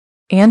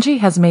Angie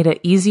has made it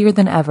easier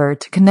than ever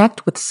to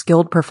connect with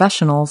skilled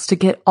professionals to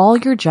get all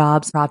your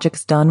jobs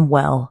projects done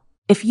well.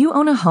 If you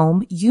own a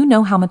home, you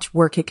know how much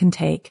work it can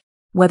take,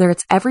 whether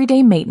it's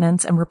everyday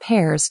maintenance and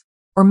repairs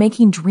or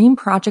making dream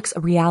projects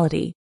a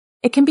reality.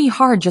 It can be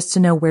hard just to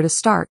know where to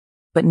start,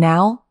 but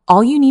now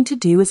all you need to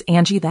do is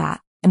Angie that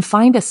and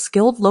find a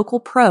skilled local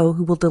pro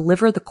who will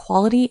deliver the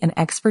quality and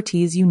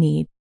expertise you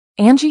need.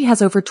 Angie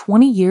has over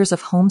 20 years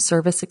of home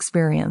service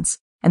experience,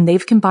 and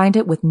they've combined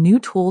it with new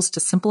tools to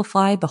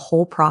simplify the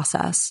whole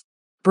process.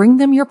 Bring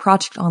them your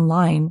project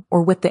online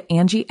or with the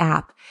Angie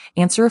app,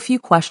 answer a few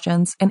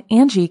questions, and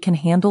Angie can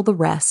handle the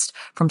rest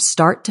from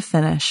start to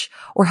finish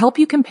or help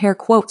you compare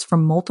quotes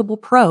from multiple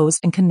pros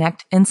and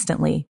connect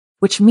instantly,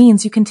 which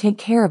means you can take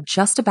care of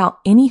just about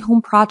any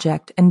home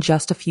project in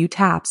just a few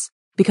taps.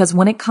 Because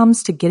when it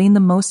comes to getting the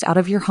most out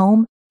of your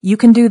home, you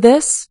can do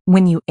this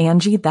when you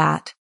Angie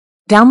that.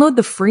 Download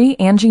the free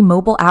Angie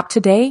mobile app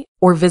today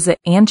or visit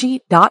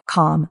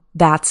Angie.com.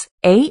 That's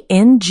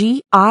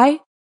ANGI.com.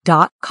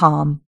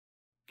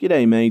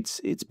 G'day mates,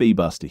 it's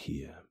B-Buster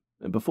here.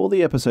 And before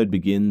the episode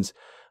begins,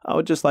 I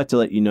would just like to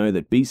let you know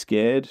that Be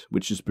Scared,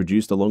 which is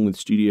produced along with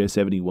Studio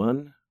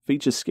 71,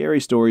 features scary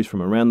stories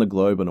from around the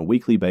globe on a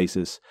weekly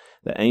basis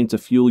that aim to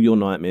fuel your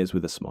nightmares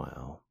with a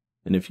smile.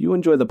 And if you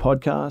enjoy the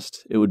podcast,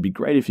 it would be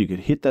great if you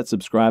could hit that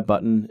subscribe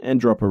button and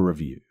drop a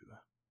review.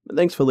 But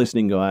thanks for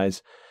listening,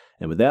 guys.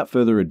 And without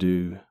further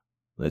ado,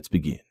 let's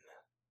begin.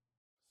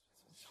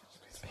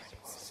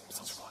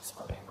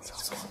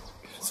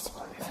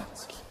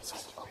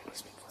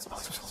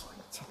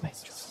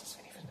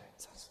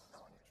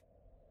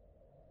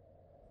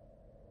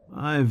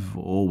 I've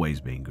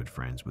always been good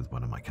friends with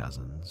one of my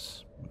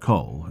cousins,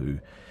 Cole, who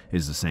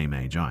is the same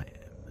age I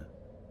am.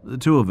 The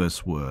two of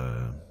us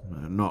were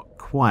not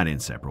quite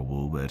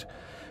inseparable, but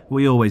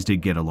we always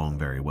did get along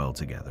very well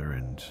together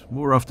and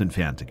were often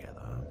found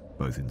together,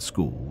 both in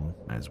school,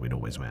 as we'd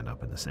always wound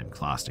up in the same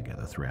class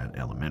together throughout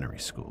elementary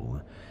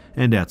school,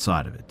 and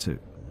outside of it too.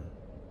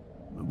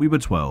 We were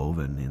 12,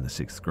 and in the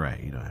 6th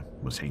grade, I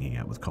was hanging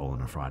out with Cole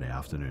on a Friday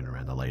afternoon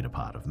around the later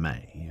part of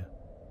May,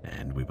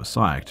 and we were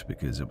psyched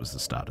because it was the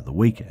start of the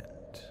weekend.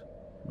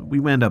 We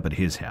wound up at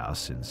his house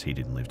since he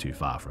didn't live too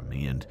far from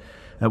me, and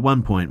at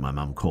one point my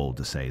mum called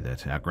to say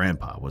that our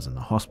grandpa was in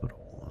the hospital.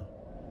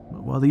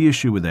 While the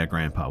issue with our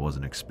grandpa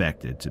wasn't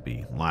expected to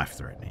be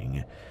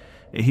life-threatening,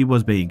 he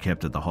was being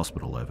kept at the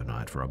hospital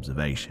overnight for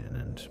observation,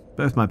 and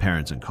both my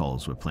parents and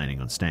Cole's were planning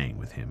on staying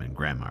with him and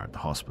Grandma at the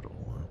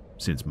hospital,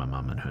 since my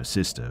mum and her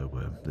sister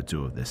were the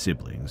two of their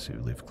siblings who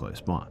lived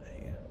close by.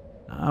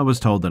 I was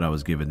told that I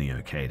was given the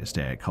okay to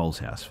stay at Cole's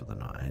house for the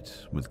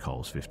night, with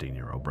Cole's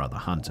 15-year-old brother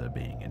Hunter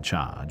being in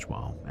charge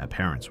while our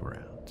parents were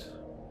out.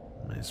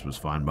 This was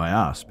fine by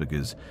us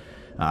because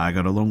I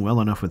got along well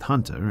enough with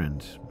Hunter,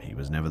 and he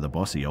was never the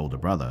bossy older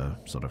brother,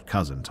 sort of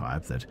cousin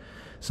type that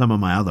some of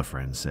my other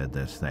friends said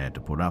that they had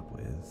to put up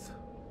with.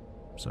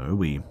 So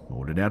we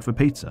ordered out for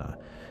pizza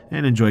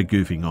and enjoyed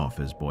goofing off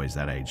as boys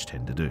that age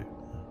tend to do.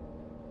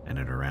 And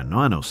at around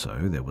 9 or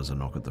so, there was a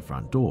knock at the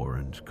front door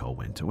and Cole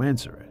went to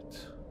answer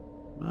it.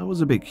 I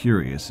was a bit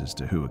curious as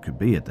to who it could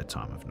be at that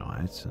time of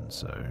night, and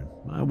so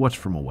I watched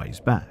from a ways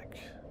back.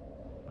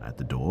 At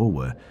the door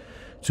were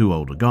two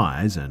older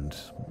guys, and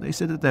they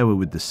said that they were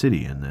with the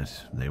city and that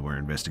they were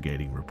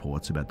investigating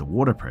reports about the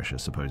water pressure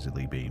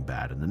supposedly being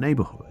bad in the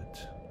neighborhood.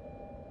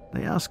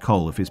 They asked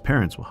Cole if his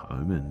parents were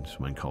home, and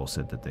when Cole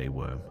said that they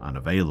were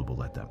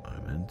unavailable at that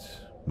moment,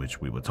 which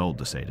we were told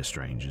to say to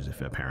strangers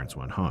if our parents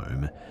weren't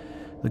home,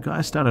 the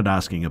guy started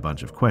asking a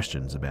bunch of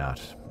questions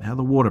about how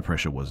the water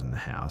pressure was in the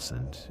house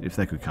and if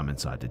they could come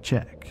inside to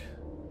check.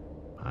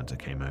 Hunter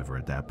came over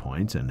at that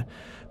point and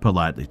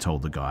politely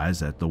told the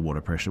guys that the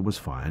water pressure was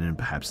fine and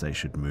perhaps they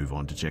should move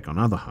on to check on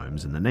other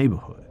homes in the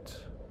neighborhood.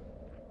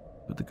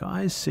 But the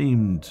guys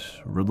seemed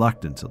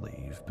reluctant to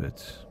leave,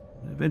 but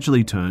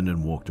eventually turned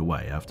and walked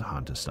away after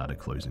Hunter started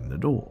closing the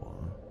door.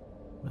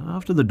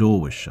 After the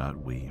door was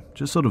shut, we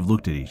just sort of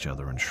looked at each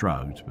other and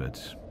shrugged,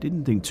 but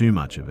didn't think too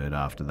much of it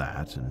after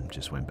that and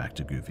just went back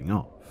to goofing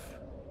off.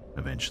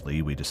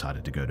 Eventually, we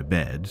decided to go to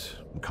bed.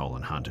 Cole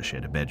and Hunter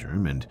shared a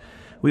bedroom, and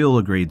we all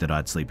agreed that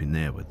I'd sleep in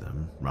there with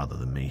them, rather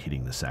than me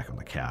hitting the sack on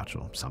the couch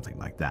or something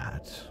like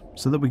that,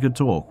 so that we could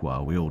talk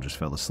while we all just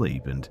fell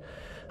asleep, and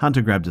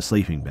Hunter grabbed a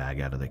sleeping bag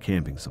out of their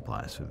camping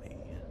supplies for me.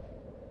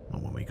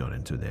 And when we got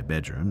into their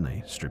bedroom,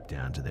 they stripped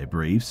down to their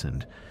briefs,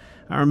 and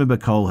I remember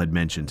Cole had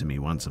mentioned to me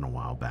once in a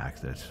while back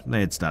that they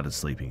had started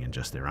sleeping in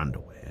just their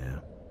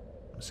underwear.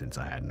 Since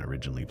I hadn't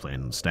originally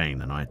planned on staying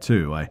the night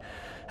too, I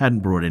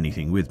hadn't brought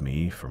anything with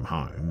me from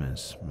home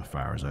as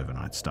far as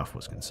overnight stuff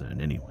was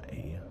concerned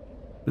anyway.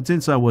 But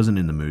since I wasn't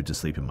in the mood to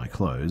sleep in my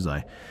clothes,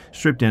 I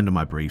stripped down to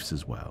my briefs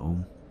as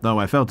well, though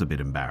I felt a bit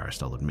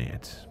embarrassed, I'll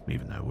admit,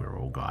 even though we were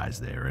all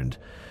guys there and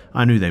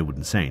I knew they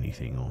wouldn't say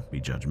anything or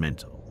be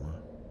judgmental.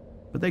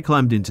 But they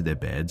climbed into their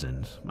beds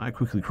and I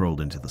quickly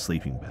crawled into the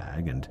sleeping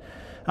bag, and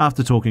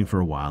after talking for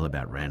a while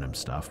about random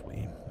stuff,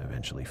 we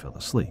eventually fell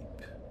asleep.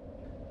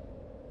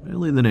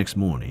 Early the next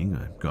morning,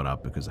 I got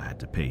up because I had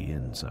to pee,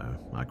 and so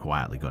I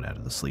quietly got out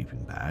of the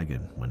sleeping bag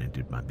and went and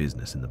did my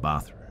business in the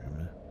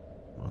bathroom.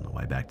 On the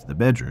way back to the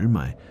bedroom,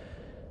 I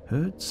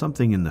heard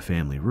something in the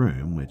family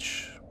room,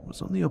 which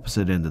was on the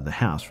opposite end of the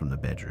house from the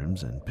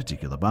bedrooms and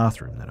particular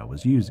bathroom that I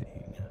was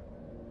using.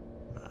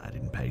 I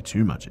didn't pay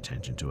too much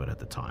attention to it at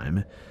the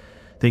time,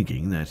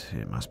 thinking that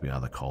it must be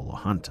either Cole or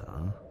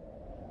Hunter,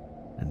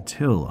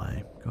 until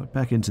I got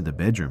back into the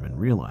bedroom and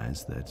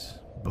realized that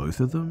both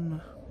of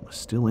them were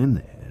still in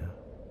there.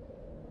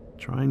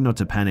 Trying not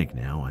to panic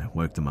now, I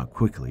woke them up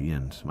quickly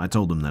and I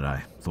told them that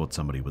I thought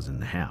somebody was in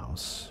the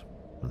house.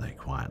 They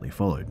quietly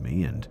followed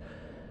me, and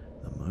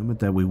the moment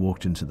that we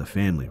walked into the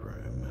family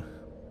room,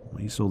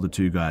 we saw the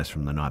two guys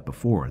from the night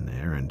before in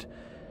there, and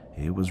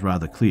it was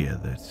rather clear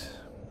that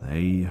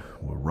they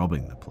were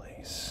robbing the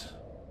place.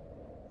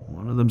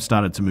 One of them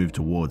started to move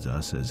towards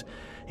us as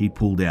he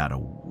pulled out a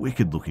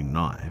wicked-looking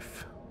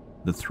knife.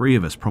 The three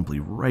of us promptly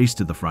raced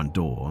to the front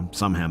door,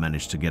 somehow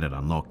managed to get it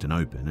unlocked and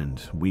open,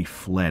 and we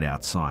fled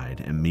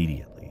outside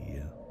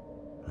immediately.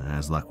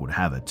 As luck would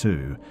have it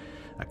too,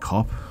 a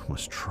cop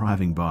was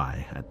driving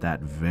by at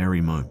that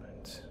very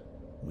moment.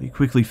 We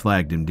quickly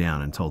flagged him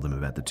down and told him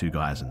about the two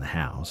guys in the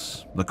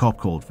house. The cop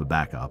called for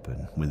backup,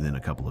 and within a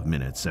couple of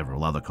minutes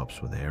several other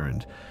cops were there,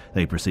 and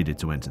they proceeded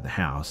to enter the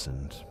house,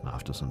 and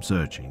after some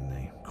searching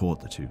they caught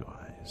the two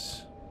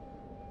guys.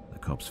 The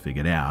cops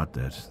figured out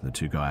that the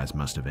two guys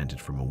must have entered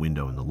from a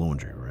window in the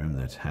laundry room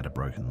that had a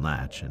broken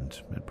latch,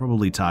 and had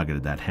probably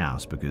targeted that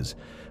house because,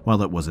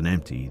 while it wasn't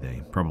empty,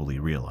 they probably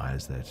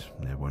realized that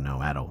there were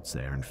no adults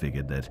there and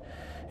figured that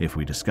if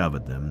we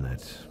discovered them,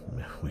 that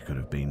we could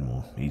have been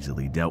more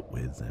easily dealt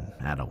with than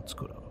adults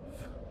could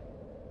have.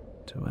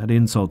 To add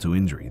insult to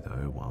injury,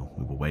 though, while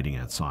we were waiting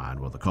outside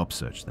while the cops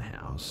searched the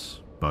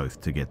house,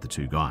 both to get the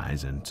two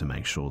guys and to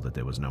make sure that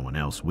there was no one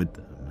else with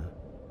them,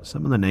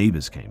 some of the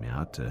neighbors came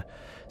out to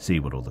see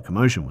what all the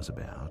commotion was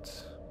about,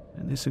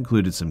 and this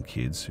included some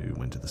kids who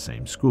went to the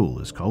same school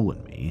as Cole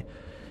and me,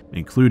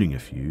 including a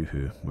few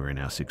who were in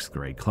our 6th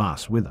grade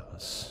class with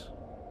us.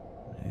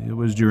 It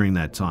was during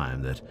that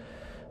time that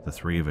the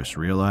three of us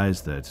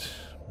realized that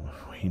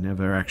we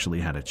never actually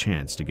had a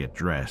chance to get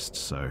dressed,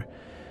 so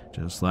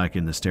just like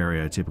in the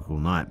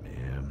stereotypical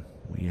nightmare,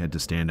 we had to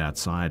stand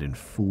outside in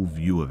full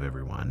view of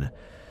everyone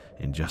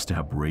in just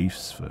our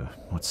briefs for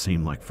what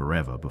seemed like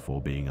forever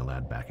before being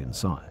allowed back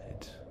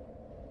inside.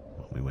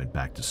 When we went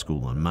back to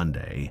school on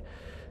Monday,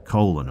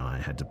 Cole and I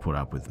had to put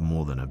up with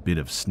more than a bit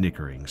of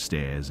snickering,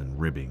 stares and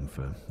ribbing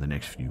for the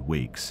next few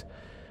weeks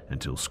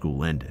until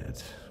school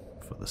ended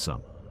for the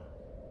summer.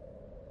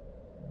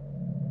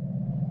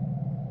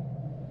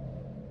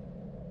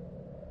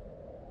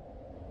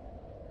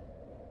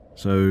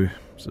 So,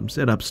 some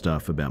setup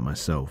stuff about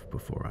myself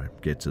before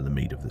I get to the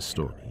meat of the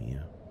story.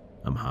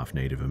 I'm half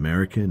Native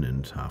American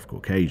and half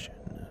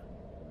Caucasian.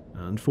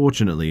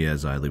 Unfortunately,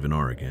 as I live in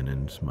Oregon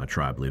and my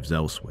tribe lives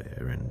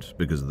elsewhere, and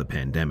because of the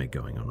pandemic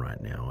going on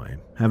right now, I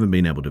haven't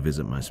been able to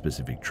visit my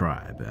specific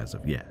tribe as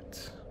of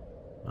yet.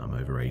 I'm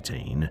over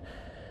 18,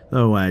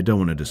 though I don't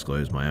want to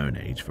disclose my own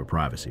age for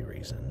privacy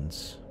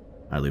reasons.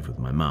 I live with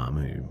my mum,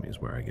 who is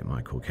where I get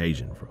my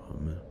Caucasian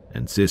from,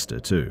 and sister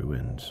too,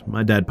 and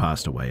my dad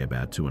passed away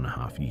about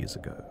 2.5 years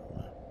ago.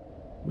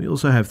 We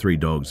also have 3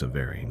 dogs of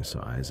varying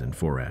size and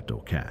 4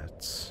 outdoor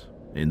cats.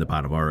 In the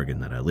part of Oregon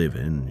that I live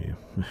in,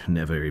 you're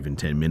never even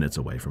 10 minutes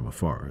away from a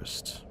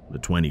forest,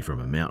 20 from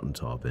a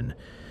mountaintop, and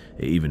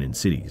even in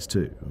cities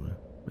too.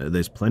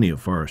 There's plenty of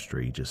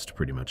forestry just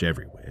pretty much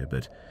everywhere,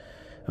 but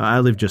I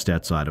live just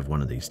outside of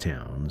one of these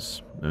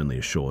towns, only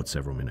a short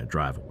several-minute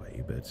drive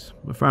away, but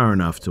far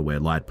enough to where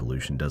light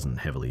pollution doesn't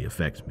heavily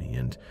affect me,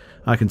 and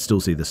I can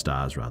still see the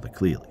stars rather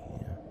clearly.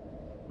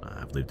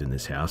 I've lived in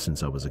this house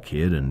since I was a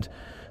kid, and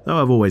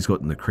though I've always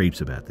gotten the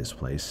creeps about this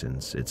place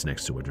since it's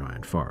next to a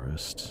giant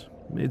forest,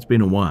 it's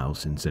been a while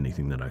since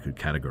anything that I could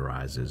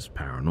categorize as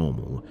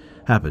paranormal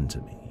happened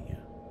to me.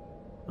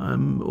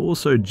 I'm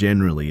also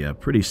generally a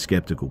pretty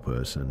skeptical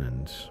person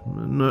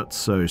and not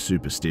so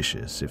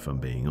superstitious, if I'm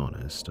being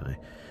honest. I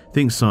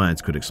think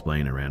science could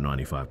explain around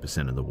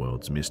 95% of the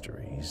world's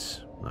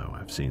mysteries, though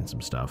I've seen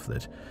some stuff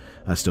that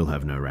I still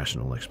have no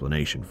rational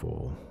explanation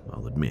for,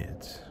 I'll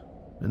admit.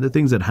 And the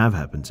things that have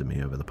happened to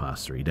me over the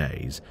past 3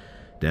 days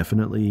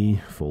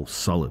definitely fall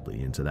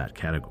solidly into that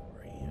category.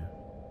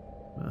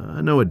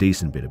 I know a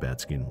decent bit about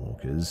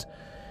skinwalkers.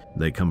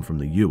 They come from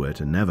the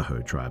Ute and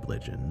Navajo tribe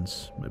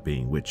legends,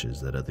 being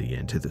witches that are the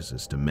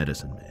antithesis to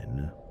medicine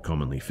men,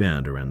 commonly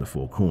found around the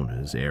Four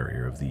Corners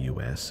area of the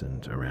US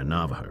and around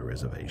Navajo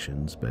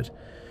reservations, but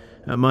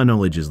my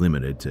knowledge is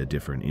limited to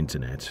different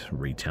internet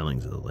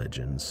retellings of the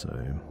legends,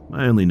 so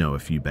I only know a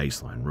few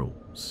baseline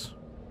rules.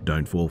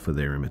 Don't fall for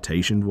their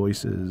imitation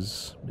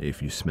voices.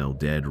 If you smell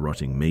dead,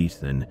 rotting meat,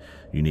 then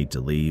you need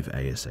to leave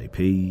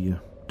ASAP.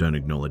 Don't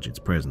acknowledge its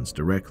presence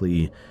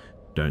directly.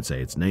 Don't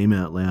say its name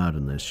out loud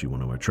unless you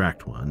want to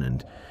attract one,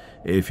 and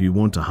if you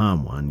want to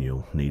harm one,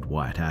 you'll need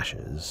white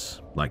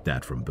ashes, like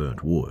that from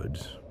burnt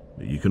wood.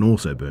 You can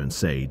also burn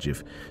sage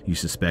if you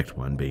suspect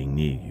one being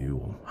near you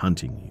or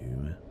hunting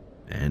you.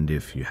 And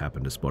if you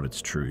happen to spot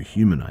its true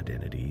human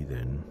identity,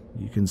 then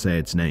you can say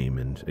its name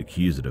and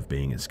accuse it of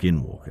being a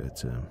skinwalker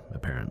to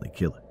apparently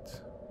kill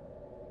it.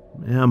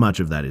 How much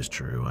of that is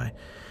true, I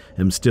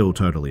am still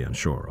totally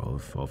unsure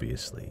of,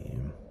 obviously,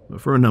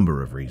 for a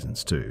number of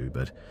reasons too,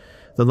 but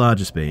the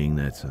largest being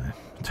that I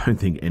don't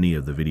think any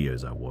of the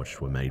videos I watched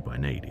were made by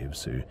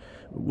natives who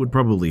would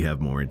probably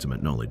have more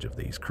intimate knowledge of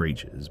these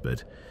creatures,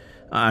 but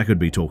I could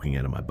be talking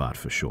out of my butt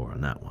for sure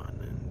on that one,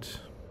 and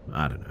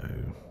I don't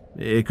know,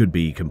 it could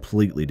be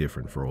completely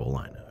different for all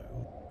I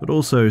know. But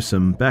also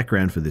some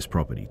background for this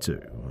property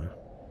too.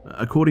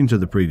 According to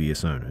the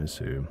previous owners,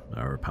 who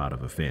are a part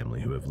of a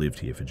family who have lived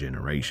here for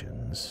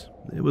generations,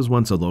 there was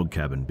once a log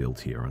cabin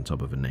built here on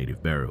top of a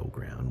native burial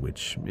ground,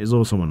 which is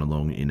also on a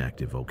long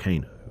inactive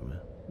volcano.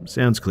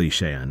 Sounds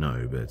cliche, I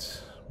know,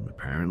 but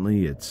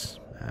apparently it's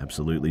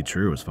absolutely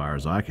true as far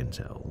as I can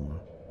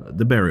tell.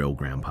 The burial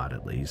ground part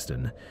at least,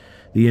 and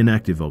the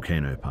inactive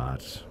volcano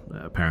part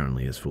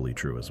apparently is fully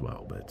true as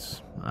well,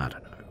 but I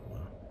don't know.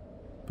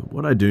 But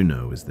what I do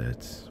know is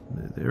that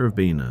there have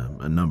been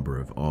a number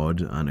of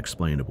odd,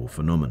 unexplainable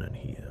phenomena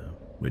here,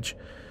 which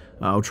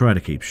I'll try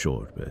to keep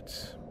short,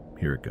 but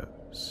here it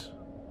goes.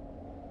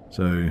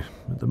 So,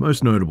 the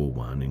most notable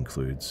one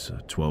includes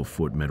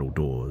 12-foot metal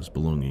doors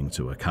belonging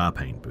to a car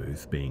paint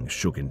booth being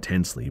shook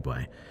intensely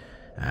by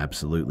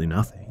absolutely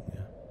nothing.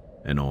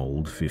 An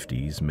old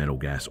 50s metal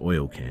gas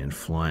oil can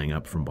flying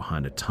up from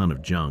behind a ton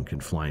of junk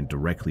and flying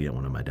directly at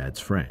one of my dad's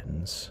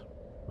friends.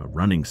 A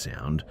running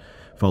sound,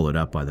 followed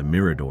up by the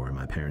mirror door in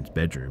my parents'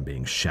 bedroom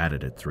being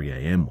shattered at 3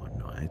 a.m. one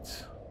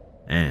night.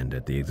 And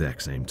at the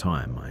exact same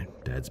time, my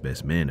dad's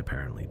best man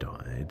apparently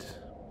died.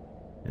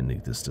 And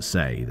needless to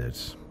say that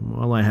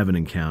while I haven't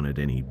encountered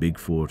any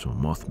Bigfoot or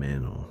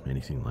Mothman or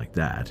anything like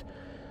that,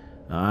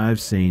 I've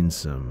seen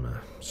some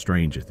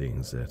stranger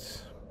things that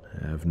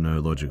have no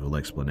logical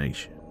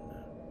explanation.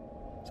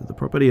 So the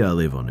property I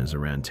live on is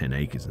around 10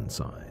 acres in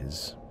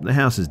size. The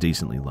house is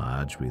decently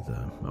large with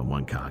a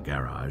one-car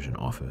garage and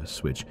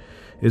office, which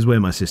is where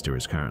my sister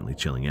is currently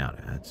chilling out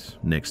at,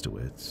 next to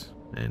it,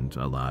 and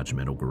a large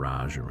metal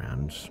garage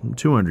around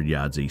 200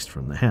 yards east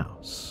from the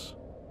house.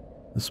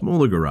 The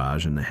smaller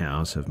garage and the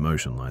house have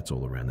motion lights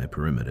all around their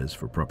perimeters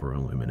for proper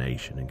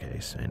illumination in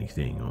case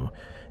anything or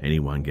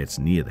anyone gets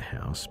near the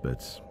house,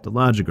 but the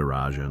larger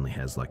garage only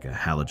has like a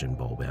halogen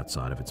bulb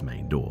outside of its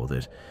main door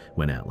that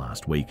went out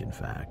last week in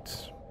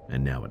fact,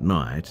 and now at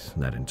night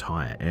that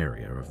entire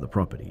area of the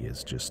property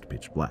is just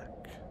pitch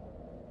black.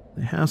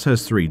 The house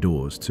has 3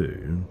 doors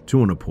too,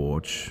 2 on a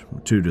porch,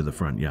 2 to the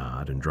front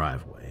yard and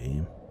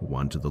driveway,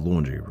 1 to the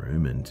laundry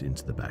room and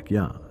into the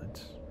backyard.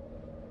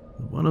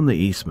 The one on the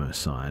eastmost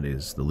side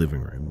is the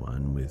living room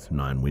one with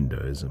 9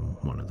 windows and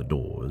 1 of the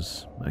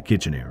doors, a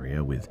kitchen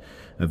area with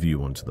a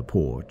view onto the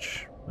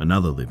porch,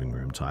 another living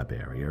room type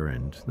area,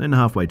 and then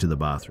halfway to the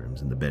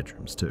bathrooms and the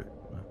bedrooms too.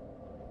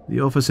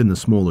 The office in the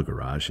smaller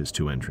garage has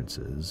 2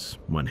 entrances,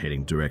 one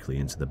heading directly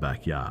into the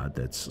backyard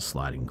that's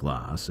sliding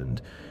glass,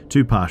 and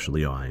 2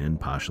 partially iron,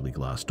 partially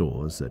glass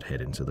doors that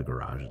head into the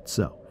garage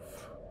itself.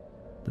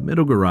 The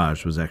metal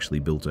garage was actually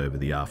built over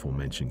the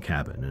aforementioned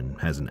cabin and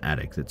has an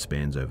attic that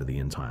spans over the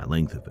entire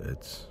length of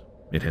it.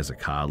 It has a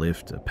car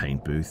lift, a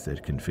paint booth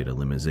that can fit a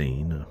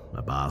limousine,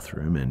 a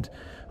bathroom, and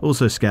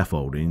also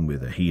scaffolding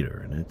with a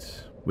heater in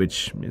it,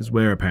 which is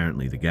where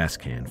apparently the gas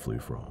can flew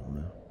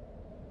from.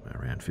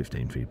 Around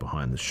 15 feet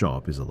behind the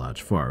shop is a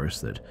large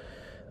forest that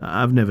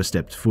I've never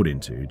stepped foot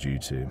into due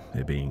to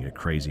there being a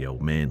crazy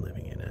old man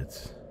living in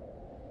it.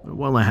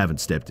 While I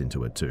haven't stepped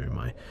into it too,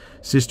 my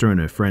sister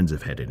and her friends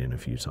have headed in a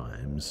few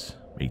times,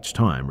 each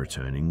time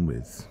returning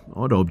with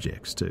odd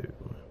objects too.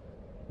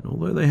 And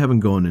although they haven't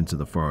gone into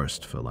the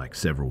forest for like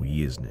several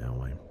years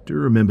now, I do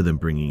remember them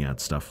bringing out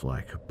stuff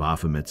like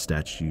Baphomet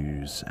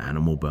statues,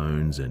 animal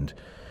bones, and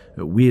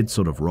weird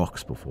sort of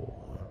rocks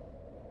before.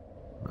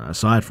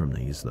 Aside from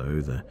these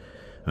though, the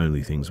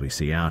only things we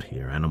see out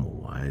here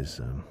animal-wise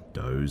are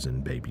does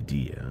and baby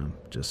deer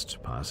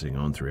just passing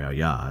on through our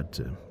yard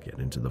to get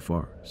into the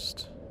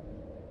forest.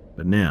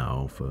 But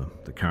now for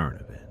the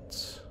current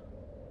events.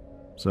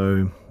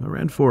 So,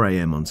 around 4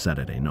 a.m. on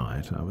Saturday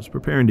night, I was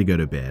preparing to go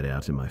to bed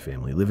out in my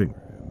family living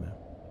room.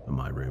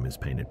 My room is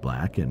painted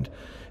black, and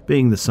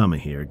being the summer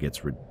here, it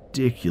gets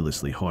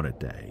ridiculously hot at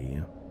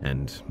day,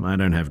 and I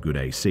don't have good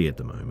AC at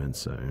the moment,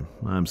 so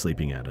I'm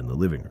sleeping out in the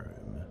living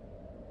room.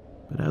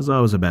 But as I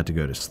was about to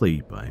go to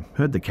sleep, I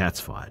heard the cats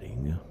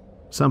fighting.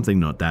 Something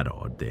not that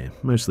odd, they're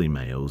mostly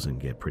males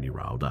and get pretty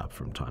riled up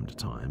from time to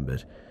time,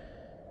 but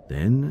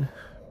then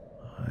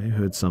I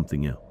heard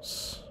something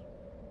else.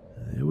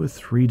 There were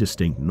 3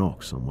 distinct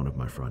knocks on one of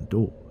my front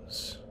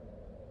doors.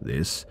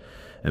 This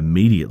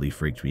immediately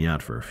freaked me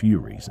out for a few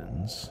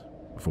reasons.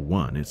 For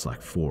one, it's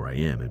like 4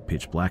 a.m. and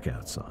pitch black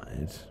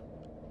outside,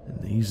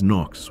 and these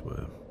knocks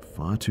were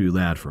far too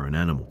loud for an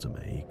animal to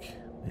make,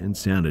 and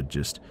sounded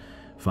just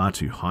far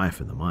too high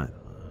for them either.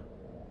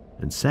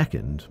 And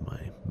second,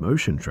 my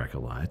motion tracker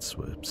lights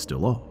were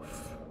still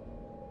off.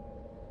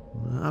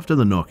 After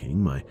the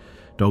knocking, my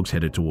dogs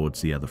headed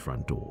towards the other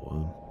front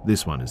door.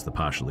 This one is the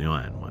partially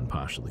iron one,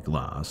 partially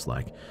glass,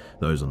 like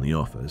those on the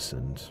office,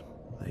 and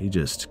they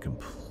just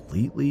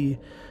completely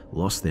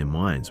lost their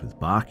minds with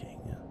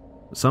barking.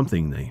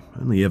 Something they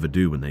only ever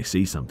do when they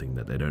see something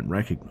that they don't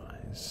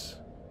recognize.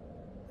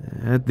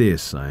 At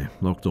this, I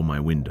locked all my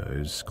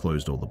windows,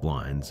 closed all the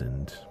blinds,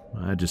 and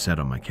I just sat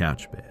on my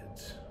couch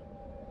bed.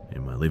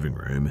 In my living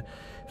room,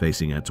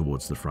 facing out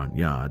towards the front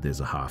yard,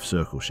 there's a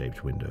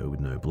half-circle-shaped window with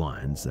no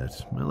blinds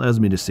that allows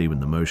me to see when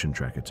the motion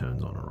tracker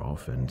turns on or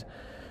off, and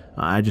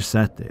I just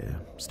sat there,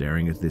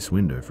 staring at this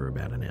window for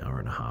about an hour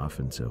and a half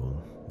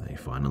until they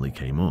finally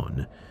came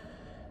on,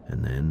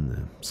 and then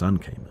the sun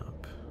came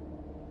up.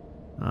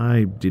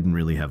 I didn't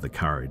really have the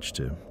courage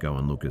to go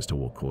and look as to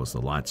what caused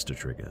the lights to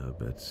trigger,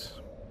 but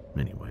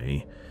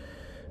anyway,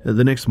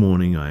 the next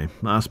morning I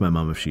asked my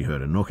mum if she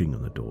heard a knocking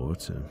on the door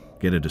to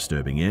get a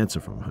disturbing answer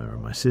from her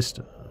and my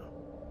sister,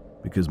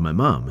 because my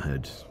mum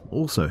had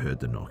also heard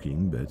the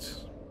knocking,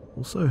 but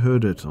also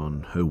heard it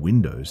on her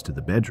windows to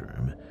the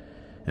bedroom,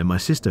 and my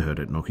sister heard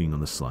it knocking on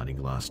the sliding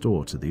glass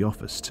door to the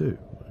office too.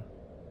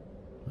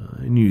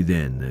 I knew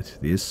then that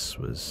this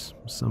was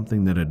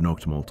something that had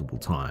knocked multiple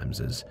times,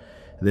 as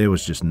there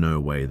was just no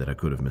way that I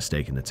could have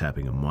mistaken the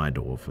tapping on my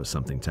door for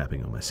something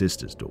tapping on my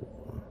sister's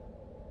door.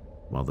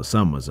 While the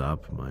sun was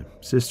up, my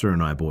sister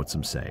and I bought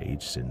some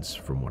sage, since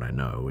from what I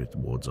know it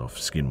wards off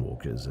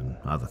skinwalkers and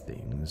other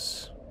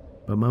things,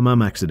 but my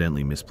mum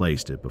accidentally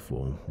misplaced it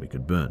before we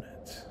could burn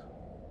it.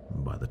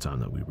 By the time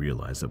that we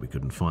realized that we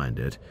couldn't find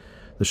it,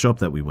 the shop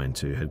that we went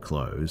to had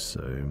closed,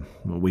 so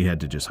we had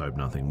to just hope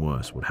nothing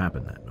worse would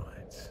happen that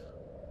night.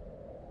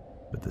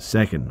 But the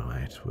second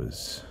night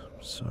was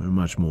so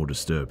much more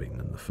disturbing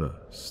than the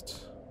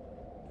first.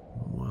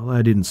 While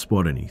I didn't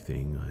spot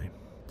anything, I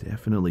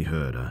definitely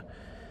heard a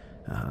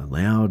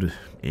loud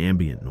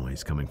ambient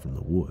noise coming from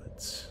the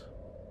woods.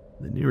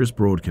 The nearest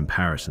broad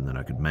comparison that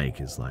I could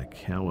make is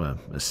like how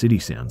a city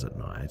sounds at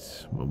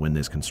night when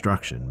there's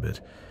construction,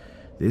 but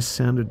this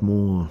sounded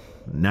more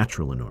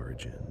natural in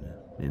origin,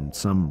 in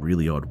some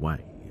really odd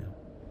way.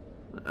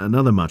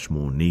 Another much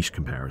more niche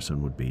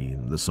comparison would be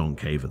the song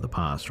Cave of the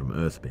Past from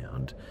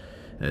Earthbound,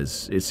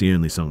 as it's the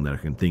only song that I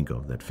can think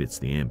of that fits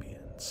the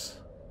ambience.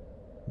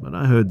 But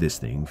I heard this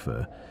thing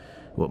for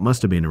what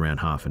must have been around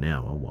half an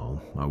hour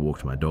while I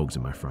walked my dogs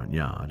in my front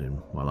yard,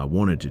 and while I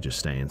wanted to just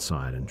stay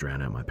inside and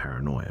drown out my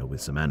paranoia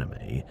with some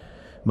anime,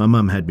 my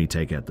mum had me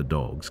take out the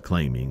dogs,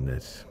 claiming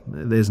that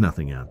there's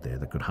nothing out there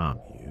that could harm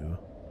you.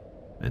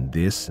 And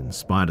this in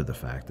spite of the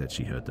fact that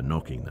she heard the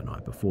knocking the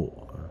night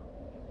before.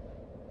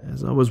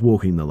 As I was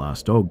walking the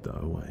last dog,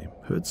 though,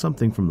 I heard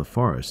something from the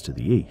forest to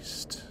the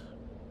east,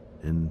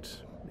 and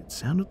it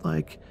sounded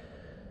like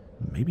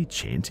maybe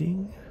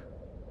chanting?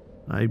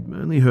 I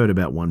only heard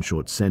about one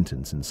short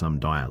sentence in some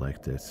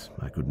dialect that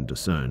I couldn't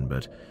discern,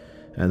 but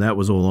that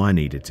was all I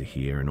needed to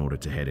hear in order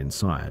to head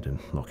inside and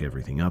lock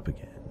everything up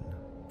again.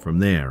 From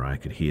there, I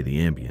could hear the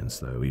ambience,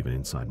 though, even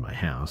inside my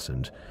house,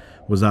 and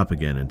was up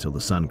again until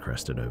the sun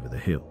crested over the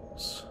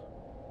hills.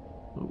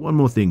 One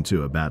more thing,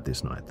 too, about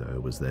this night, though,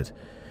 was that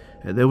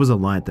there was a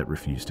light that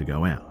refused to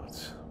go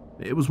out.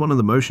 It was one of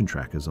the motion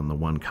trackers on the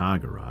one car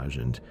garage,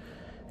 and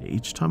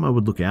each time I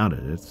would look out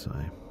at it,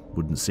 I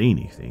wouldn't see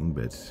anything,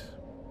 but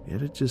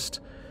yet it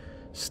just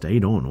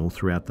stayed on all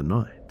throughout the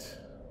night.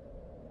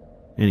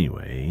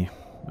 Anyway,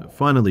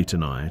 finally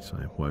tonight,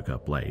 I woke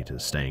up late,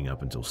 as staying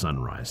up until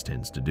sunrise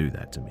tends to do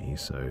that to me,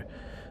 so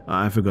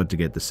I forgot to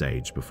get the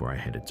sage before I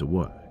headed to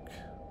work.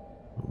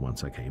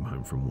 Once I came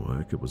home from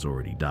work, it was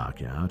already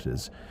dark out,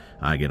 as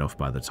I get off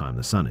by the time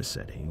the sun is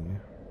setting.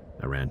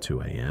 Around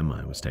 2 a.m,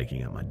 I was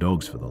taking out my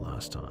dogs for the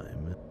last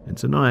time, and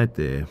tonight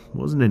there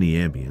wasn't any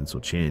ambience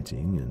or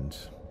chanting, and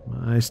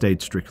I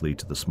stayed strictly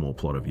to the small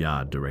plot of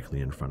yard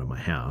directly in front of my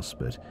house,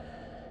 but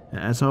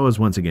as I was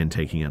once again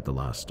taking out the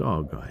last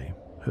dog, I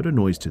heard a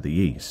noise to the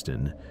east,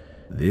 and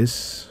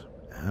this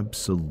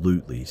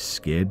absolutely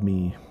scared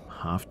me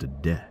half to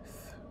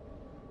death.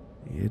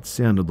 It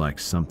sounded like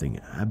something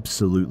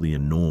absolutely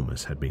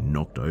enormous had been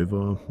knocked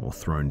over or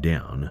thrown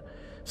down,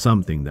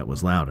 something that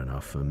was loud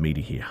enough for me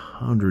to hear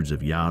hundreds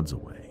of yards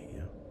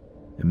away.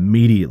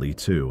 Immediately,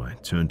 too, I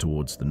turned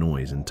towards the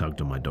noise and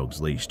tugged on my dog's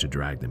leash to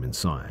drag them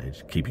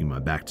inside, keeping my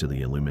back to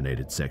the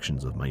illuminated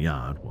sections of my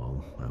yard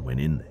while I went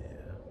in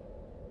there.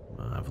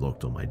 I've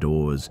locked all my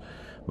doors,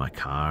 my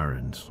car,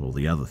 and all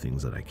the other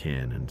things that I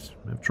can, and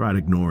I've tried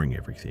ignoring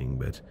everything,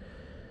 but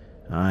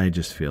I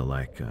just feel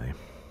like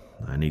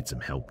I need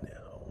some help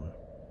now.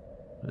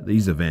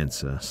 These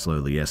events are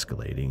slowly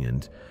escalating,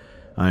 and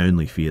I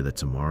only fear that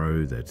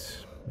tomorrow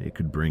that it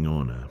could bring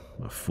on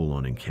a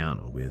full-on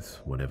encounter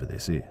with whatever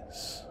this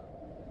is.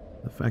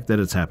 The fact that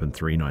it's happened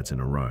 3 nights in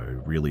a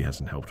row really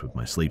hasn't helped with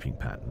my sleeping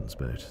patterns,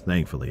 but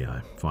thankfully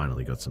I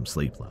finally got some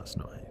sleep last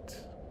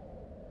night.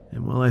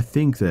 And while I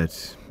think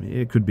that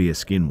it could be a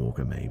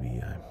skinwalker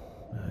maybe,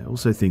 I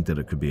also think that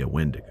it could be a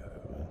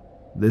wendigo.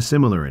 They're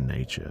similar in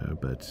nature,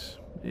 but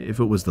if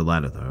it was the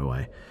latter though,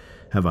 I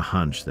have a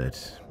hunch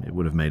that it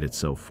would have made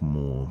itself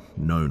more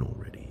known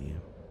already.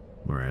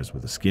 Whereas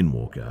with a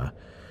skinwalker,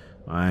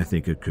 I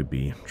think it could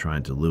be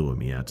trying to lure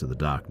me out to the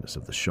darkness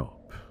of the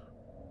shop.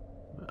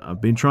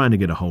 I've been trying to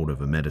get a hold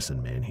of a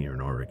medicine man here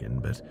in Oregon,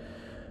 but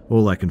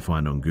all I can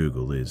find on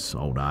Google is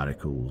old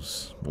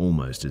articles,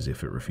 almost as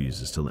if it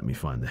refuses to let me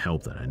find the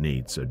help that I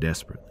need so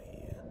desperately.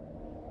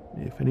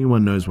 If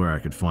anyone knows where I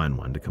could find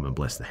one to come and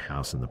bless the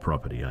house and the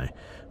property, I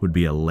would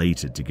be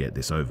elated to get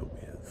this over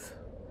with.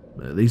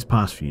 These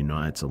past few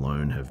nights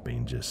alone have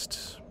been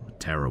just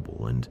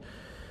terrible, and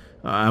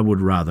I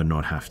would rather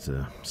not have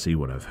to see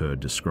what I've heard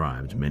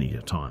described many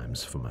a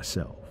times for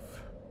myself.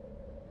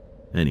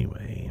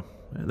 Anyway,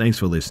 thanks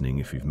for listening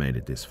if you've made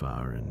it this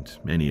far, and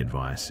any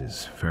advice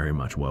is very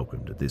much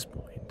welcomed at this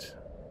point.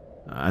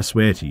 I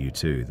swear to you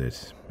too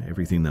that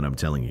everything that I'm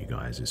telling you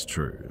guys is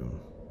true,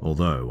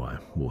 although I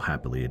will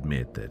happily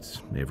admit that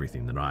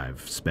everything that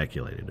I've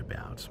speculated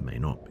about may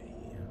not be.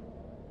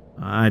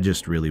 I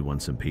just really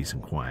want some peace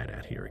and quiet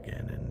out here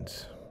again, and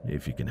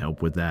if you can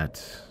help with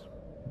that,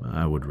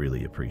 I would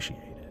really appreciate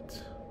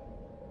it.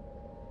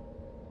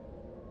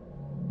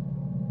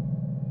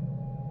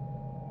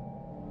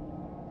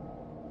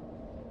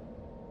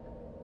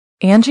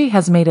 Angie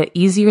has made it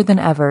easier than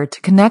ever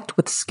to connect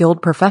with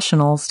skilled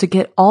professionals to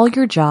get all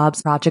your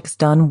jobs projects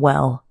done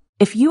well.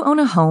 If you own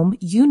a home,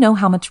 you know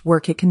how much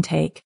work it can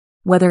take,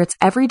 whether it's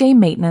everyday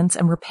maintenance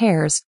and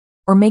repairs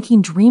or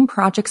making dream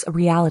projects a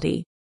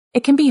reality.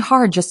 It can be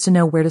hard just to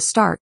know where to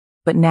start,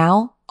 but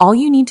now all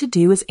you need to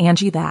do is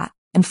Angie that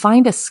and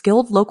find a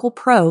skilled local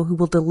pro who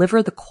will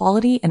deliver the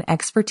quality and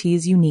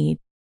expertise you need.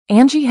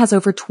 Angie has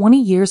over 20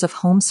 years of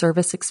home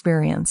service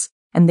experience,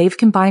 and they've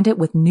combined it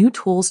with new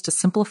tools to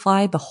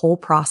simplify the whole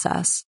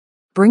process.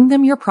 Bring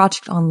them your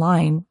project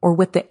online or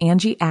with the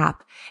Angie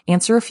app,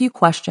 answer a few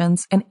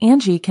questions, and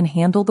Angie can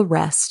handle the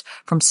rest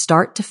from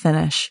start to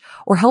finish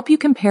or help you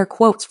compare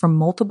quotes from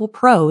multiple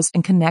pros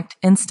and connect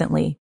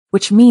instantly,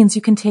 which means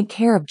you can take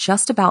care of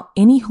just about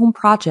any home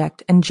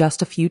project in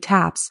just a few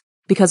taps.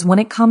 Because when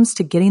it comes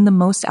to getting the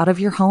most out of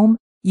your home,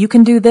 you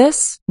can do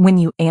this when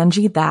you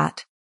Angie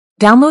that.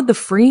 Download the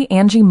free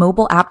Angie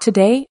mobile app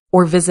today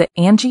or visit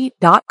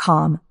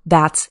Angie.com.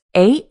 That's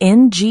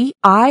ANGI.com.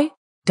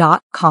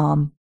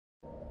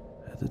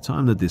 At the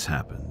time that this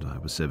happened, I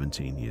was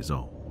 17 years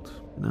old,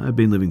 and I had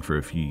been living for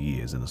a few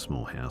years in a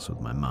small house with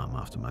my mum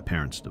after my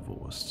parents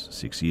divorced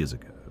 6 years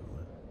ago.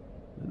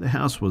 The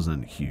house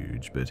wasn't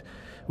huge, but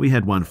we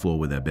had one floor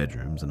with our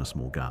bedrooms and a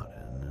small garden.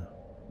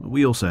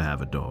 We also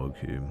have a dog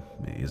who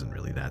isn't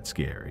really that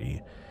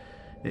scary.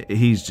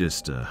 He's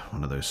just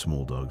one of those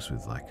small dogs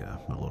with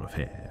a lot of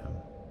hair.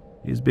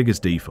 His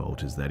biggest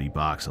default is that he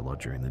barks a lot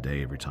during the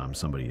day every time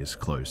somebody is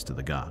close to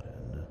the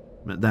garden.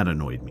 That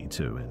annoyed me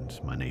too, and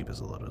my neighbors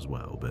a lot as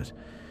well, but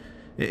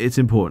it's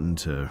important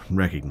to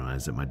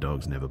recognize that my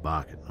dogs never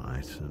bark at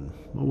night and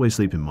always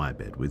sleep in my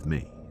bed with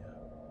me.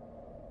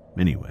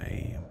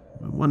 Anyway,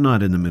 one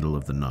night in the middle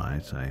of the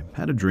night, I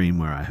had a dream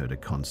where I heard a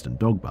constant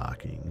dog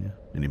barking,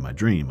 and in my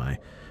dream I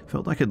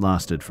felt like it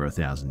lasted for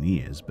 1,000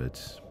 years,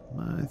 but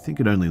I think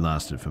it only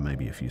lasted for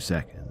maybe a few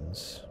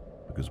seconds,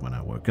 because when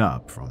I woke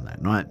up from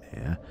that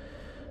nightmare,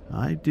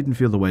 I didn't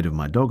feel the weight of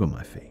my dog on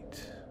my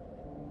feet.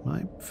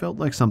 I felt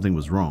like something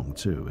was wrong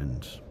too,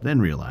 and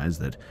then realized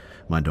that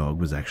my dog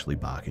was actually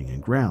barking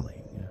and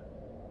growling.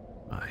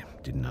 I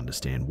didn't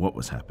understand what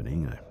was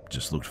happening. I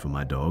just looked for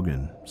my dog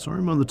and saw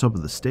him on the top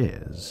of the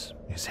stairs,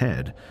 his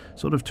head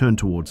sort of turned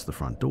towards the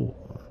front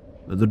door.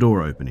 The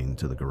door opening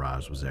to the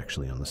garage was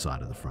actually on the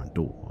side of the front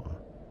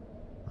door.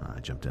 I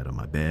jumped out of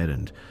my bed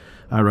and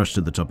I rushed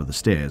to the top of the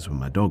stairs where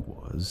my dog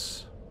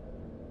was.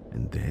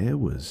 And there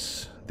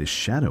was this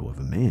shadow of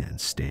a man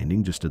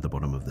standing just at the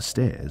bottom of the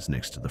stairs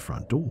next to the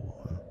front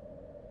door.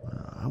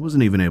 I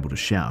wasn't even able to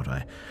shout.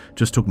 I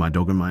just took my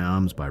dog in my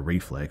arms by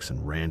reflex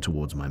and ran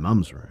towards my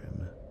mum's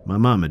room. My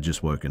mum had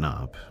just woken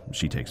up.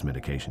 She takes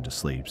medication to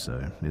sleep,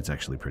 so it's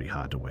actually pretty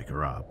hard to wake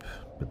her up.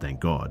 But thank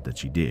God that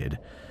she did.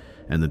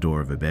 And the door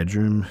of her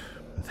bedroom,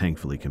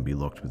 thankfully, can be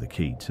locked with a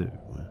key too.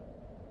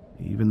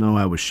 Even though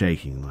I was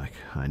shaking like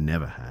I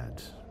never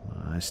had,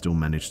 I still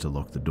managed to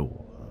lock the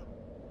door.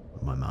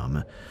 My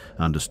mum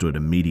understood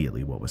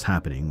immediately what was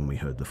happening when we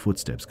heard the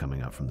footsteps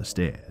coming up from the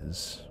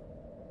stairs.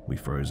 We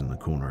froze in the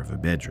corner of her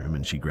bedroom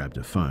and she grabbed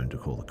her phone to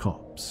call the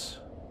cops.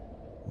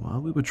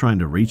 While we were trying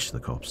to reach the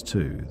cops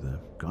too, the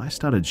guy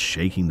started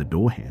shaking the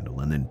door handle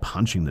and then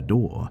punching the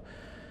door.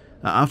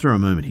 After a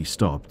moment he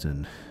stopped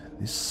and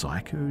this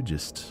psycho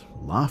just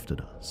laughed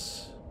at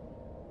us.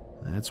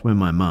 That's when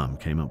my mum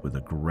came up with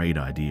a great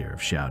idea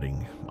of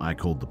shouting, "I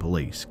called the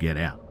police, get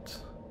out."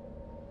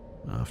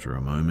 After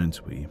a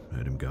moment, we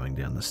heard him going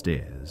down the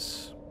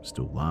stairs,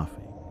 still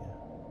laughing.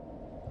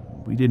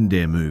 We didn't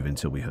dare move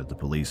until we heard the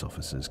police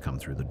officers come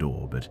through the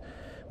door, but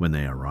when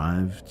they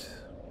arrived,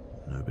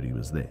 nobody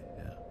was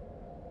there.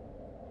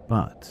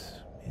 But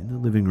in the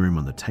living room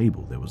on the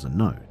table there was a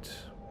note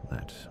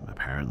that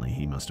apparently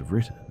he must have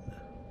written,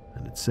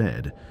 and it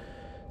said,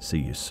 "See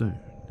you soon."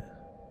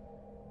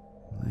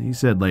 He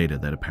said later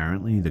that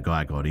apparently the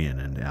guy got in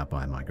and out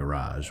by my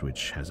garage,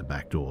 which has a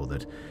back door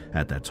that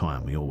at that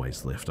time we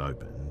always left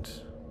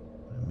opened.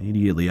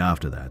 Immediately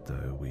after that,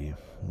 though, we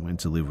went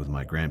to live with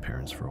my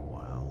grandparents for a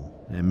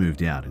while and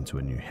moved out into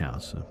a new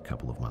house a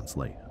couple of months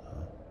later.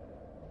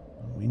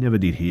 We never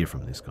did hear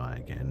from this guy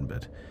again,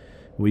 but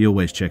we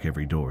always check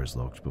every door is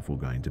locked before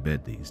going to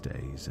bed these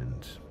days,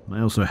 and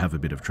I also have a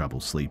bit of trouble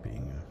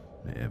sleeping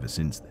ever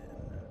since then.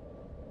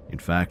 In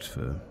fact,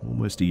 for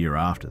almost a year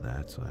after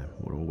that, I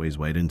would always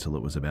wait until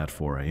it was about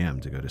 4 a.m.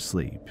 to go to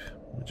sleep,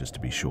 just to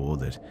be sure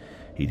that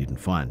he didn't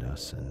find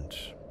us and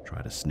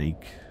try to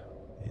sneak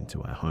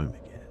into our home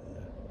again.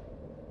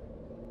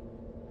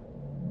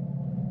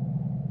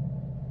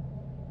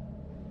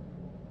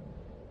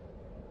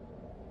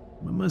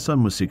 When my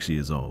son was 6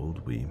 years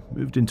old, we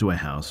moved into a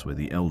house where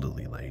the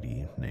elderly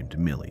lady named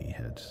Millie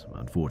had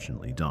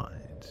unfortunately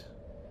died.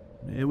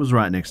 It was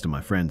right next to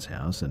my friend's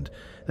house, and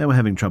they were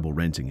having trouble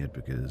renting it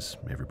because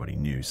everybody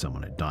knew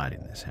someone had died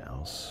in this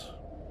house.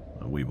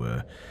 We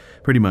were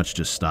pretty much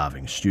just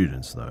starving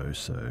students, though,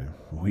 so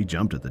we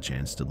jumped at the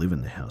chance to live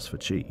in the house for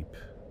cheap.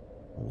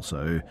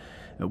 Also,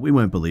 we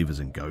weren't believers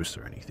in ghosts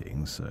or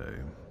anything, so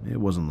it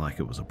wasn't like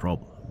it was a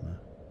problem.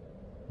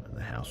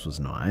 The house was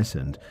nice,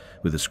 and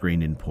with a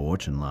screened-in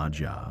porch and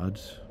large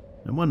yard.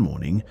 And one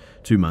morning,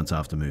 2 months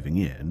after moving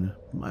in,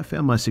 I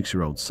found my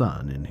 6-year-old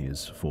son in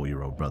his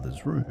 4-year-old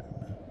brother's room.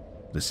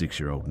 The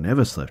 6-year-old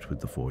never slept with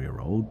the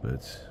 4-year-old,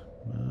 but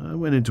I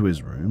went into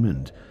his room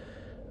and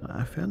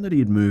I found that he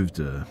had moved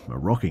a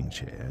rocking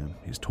chair,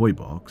 his toy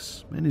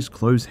box, and his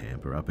clothes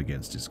hamper up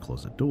against his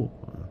closet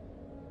door.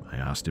 I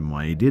asked him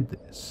why he did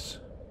this.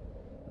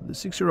 The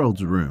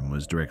 6-year-old's room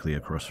was directly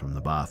across from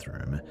the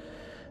bathroom,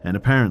 and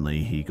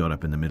apparently he got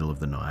up in the middle of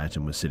the night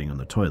and was sitting on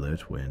the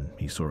toilet when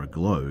he saw a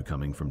glow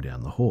coming from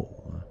down the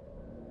hall.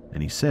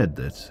 And he said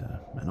that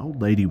an old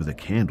lady with a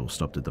candle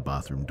stopped at the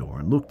bathroom door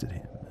and looked at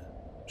him.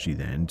 She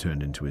then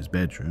turned into his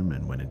bedroom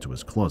and went into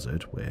his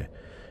closet, where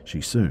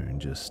she soon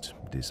just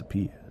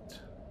disappeared.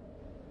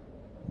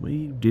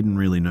 We didn't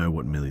really know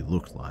what Millie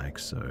looked like,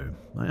 so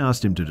I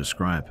asked him to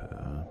describe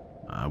her.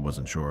 I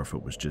wasn't sure if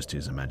it was just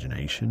his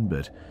imagination,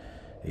 but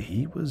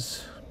he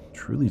was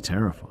truly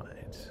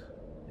terrified,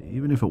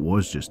 even if it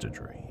was just a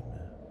dream.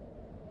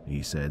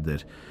 He said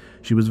that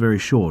she was very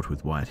short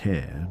with white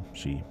hair.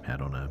 She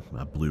had on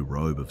a blue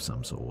robe of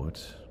some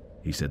sort.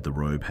 He said the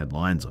robe had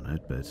lines on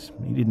it, but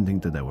he didn't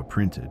think that they were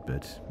printed,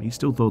 but he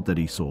still thought that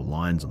he saw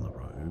lines on the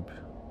robe.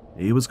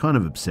 He was kind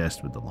of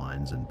obsessed with the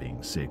lines, and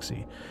being 6,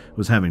 he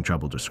was having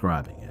trouble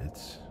describing it.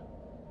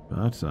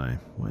 But I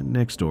went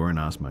next door and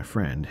asked my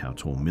friend how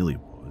tall Millie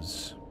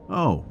was.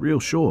 "Oh, real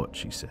short,"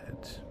 she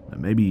said.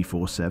 "Maybe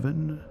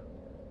 4'7"?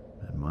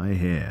 And my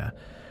hair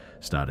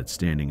started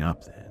standing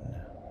up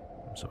then.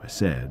 So I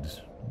said,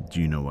 "Do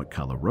you know what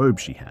color robe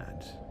she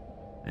had?"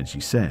 And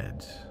she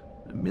said,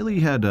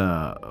 "Millie had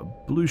a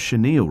blue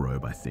chenille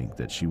robe, I think,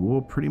 that she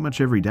wore pretty much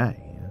every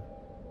day."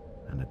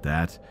 And at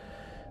that,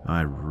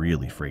 I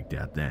really freaked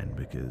out then,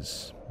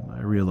 because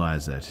I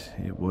realized that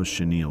it was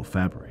chenille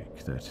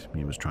fabric that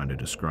he was trying to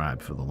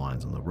describe for the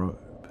lines on the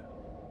robe.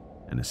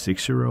 And a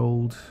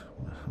 6-year-old,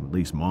 at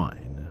least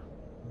mine,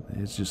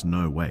 there's just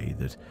no way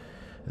that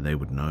they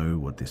would know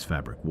what this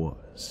fabric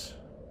was.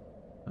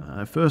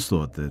 I first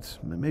thought that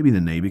maybe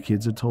the neighbor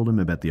kids had told him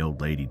about the old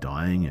lady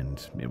dying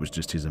and it was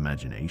just his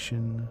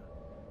imagination.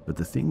 But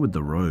the thing with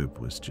the robe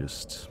was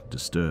just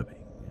disturbing.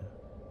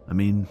 I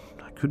mean,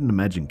 I couldn't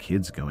imagine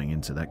kids going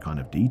into that kind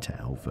of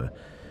detail for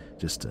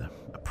just a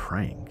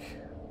prank.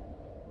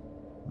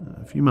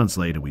 A few months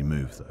later we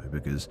moved though,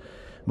 because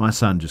my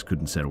son just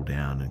couldn't settle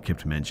down and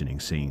kept mentioning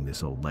seeing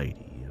this old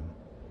lady.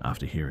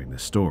 After hearing the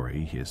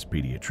story, his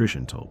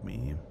pediatrician told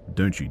me,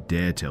 "Don't you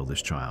dare tell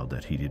this child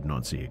that he did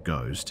not see a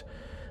ghost.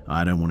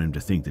 I don't want him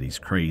to think that he's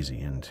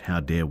crazy, and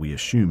how dare we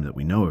assume that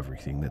we know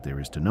everything that there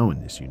is to know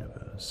in this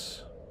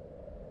universe."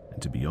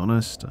 And to be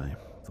honest, I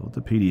thought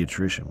the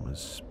pediatrician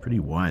was pretty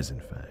wise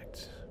in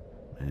fact,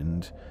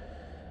 and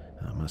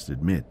I must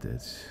admit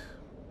that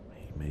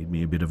he made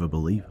me a bit of a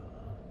believer.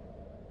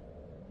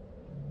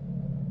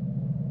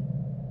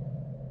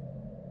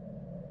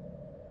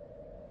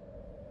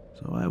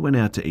 So I went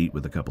out to eat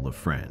with a couple of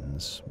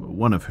friends,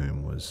 one of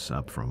whom was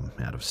up from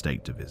out of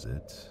state to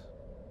visit.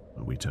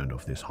 We turned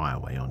off this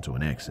highway onto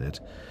an exit,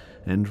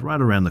 and right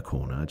around the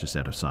corner, just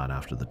out of sight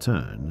after the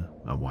turn,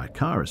 a white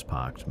car is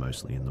parked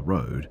mostly in the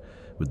road,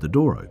 with the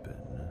door open.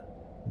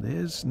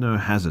 There's no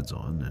hazards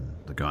on, and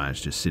the guy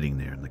is just sitting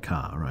there in the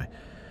car. I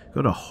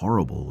got a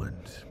horrible and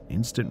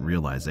instant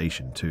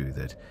realization too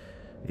that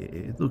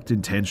it looked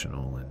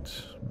intentional and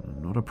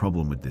not a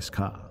problem with this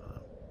car.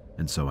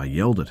 And so I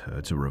yelled at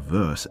her to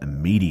reverse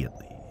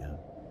immediately.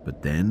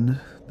 But then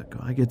the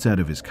guy gets out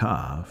of his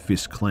car,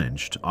 fist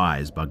clenched,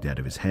 eyes bugged out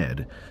of his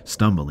head,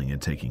 stumbling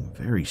and taking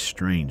very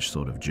strange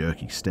sort of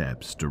jerky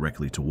steps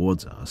directly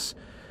towards us.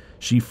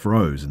 She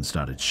froze and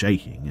started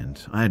shaking,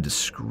 and I had to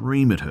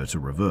scream at her to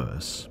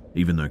reverse,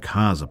 even though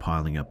cars are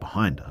piling up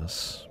behind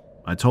us.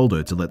 I told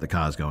her to let the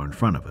cars go in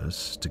front of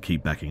us, to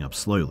keep backing up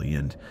slowly,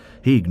 and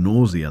he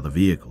ignores the other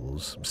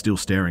vehicles, still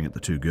staring at the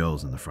two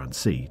girls in the front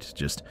seat,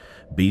 just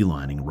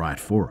beelining right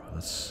for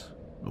us.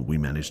 We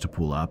managed to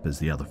pull up as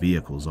the other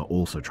vehicles are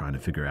also trying to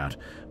figure out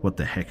what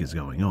the heck is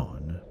going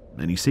on,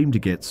 and he seemed to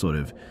get sort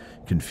of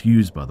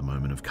confused by the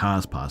moment of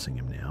cars passing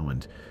him now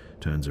and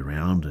turns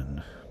around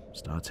and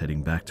starts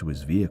heading back to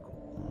his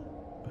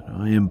vehicle. But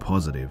I am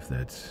positive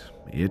that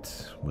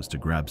it was to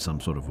grab some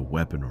sort of a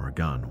weapon or a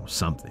gun or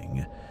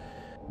something.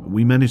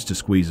 We managed to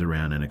squeeze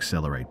around and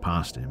accelerate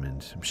past him,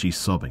 and she's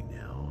sobbing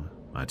now.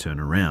 I turn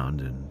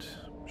around and,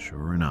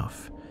 sure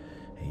enough,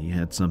 he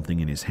had something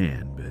in his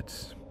hand,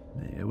 but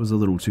it was a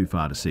little too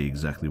far to see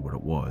exactly what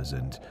it was,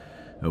 and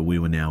we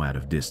were now out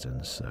of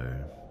distance, so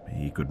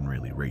he couldn't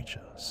really reach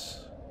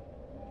us.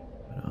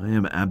 But I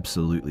am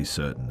absolutely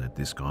certain that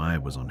this guy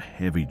was on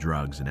heavy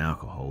drugs and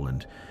alcohol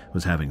and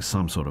was having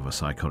some sort of a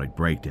psychotic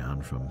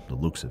breakdown from the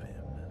looks of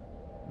him.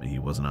 He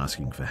wasn't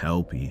asking for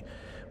help, he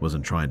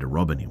wasn't trying to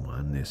rob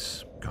anyone.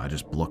 This guy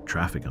just blocked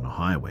traffic on a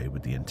highway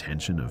with the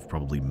intention of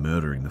probably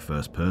murdering the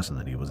first person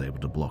that he was able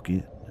to block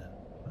in.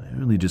 I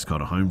only just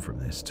got home from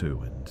this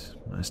too, and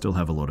I still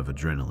have a lot of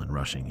adrenaline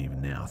rushing even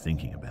now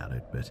thinking about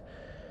it, but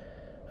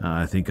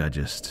I think I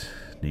just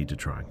need to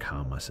try and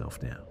calm myself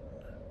down.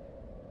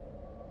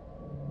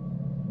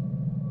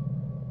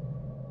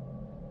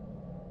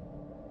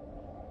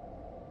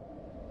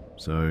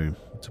 So,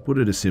 to put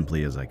it as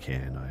simply as I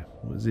can, I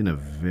was in a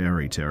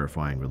very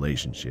terrifying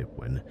relationship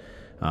when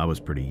I was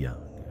pretty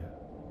young.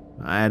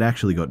 I had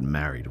actually gotten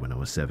married when I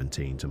was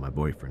 17 to my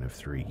boyfriend of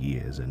 3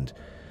 years, and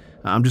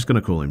I'm just going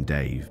to call him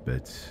Dave,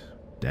 but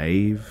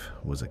Dave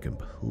was a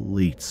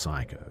complete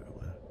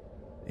psycho.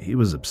 He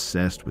was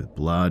obsessed with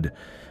blood,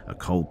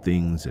 occult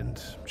things, and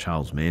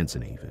Charles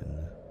Manson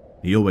even.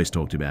 He always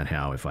talked about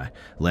how if I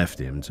left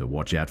him to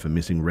watch out for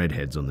missing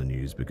redheads on the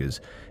news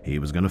because he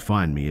was going to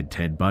find me and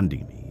Ted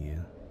Bundy me.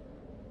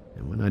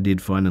 And when I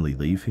did finally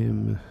leave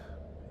him,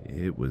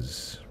 it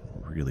was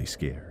really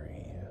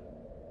scary.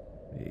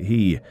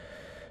 He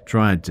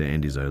tried to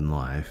end his own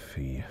life.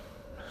 He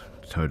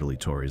totally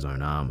tore his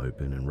own arm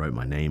open and wrote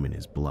my name in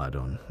his blood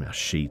on our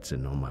sheets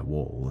and on my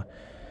wall.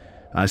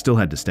 I still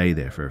had to stay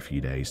there for a few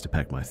days to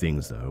pack my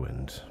things though,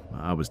 and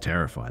I was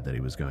terrified that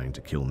he was going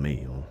to kill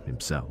me or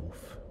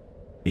himself.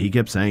 He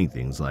kept saying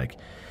things like,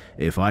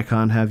 "If I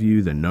can't have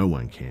you, then no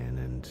one can,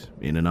 and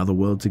in another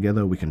world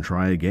together we can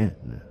try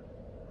again."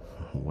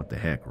 What the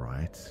heck,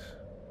 right?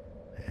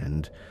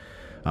 And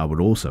I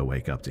would also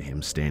wake up to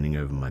him standing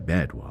over my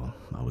bed while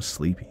I was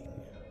sleeping.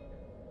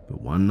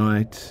 But one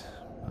night,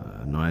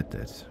 a night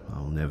that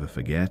I'll never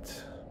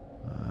forget,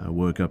 I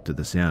woke up to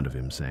the sound of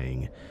him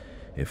saying,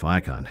 "If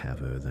I can't have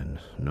her, then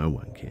no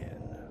one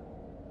can."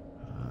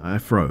 I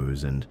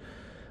froze and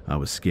I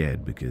was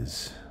scared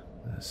because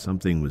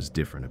something was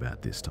different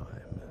about this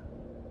time.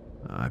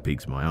 I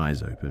peeked my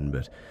eyes open,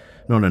 but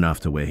not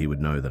enough to where he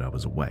would know that I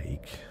was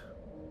awake.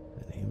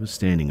 And he was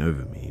standing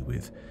over me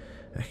with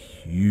a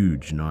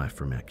huge knife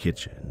from our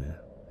kitchen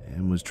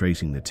and was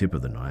tracing the tip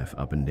of the knife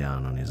up and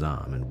down on his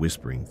arm and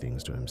whispering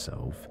things to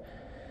himself.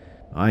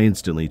 I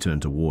instantly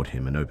turned toward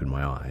him and opened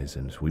my eyes,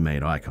 and we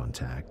made eye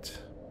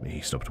contact. He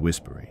stopped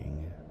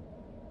whispering.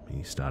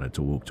 He started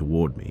to walk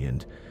toward me,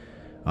 and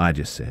I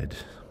just said,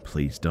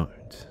 "Please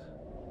don't."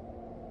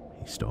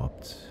 He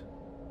stopped.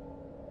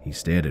 He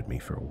stared at me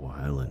for a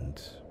while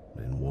and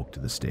then walked to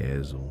the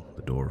stairs or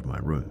the door of my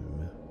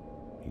room.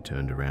 He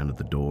turned around at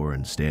the door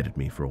and stared at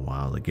me for a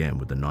while again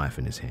with the knife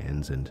in his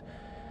hands, and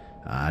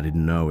I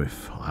didn't know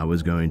if I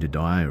was going to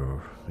die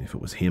or if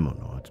it was him or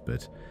not,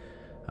 but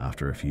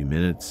after a few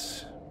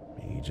minutes,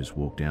 he just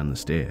walked down the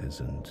stairs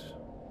and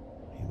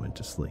he went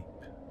to sleep.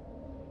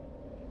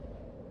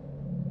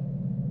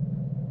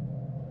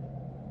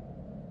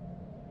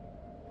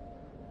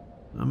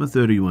 I'm a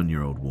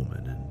 31-year-old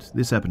woman, and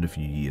this happened a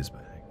few years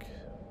back.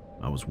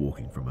 I was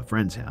walking from a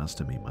friend's house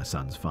to meet my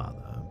son's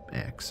father,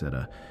 X, at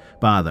a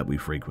bar that we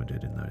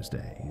frequented in those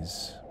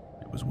days.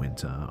 It was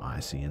winter,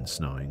 icy and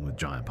snowing with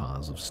giant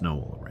piles of snow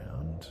all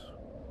around.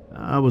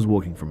 I was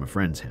walking from a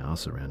friend's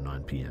house around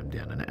 9 p.m.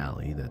 down an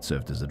alley that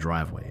served as a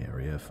driveway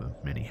area for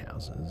many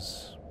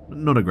houses.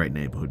 Not a great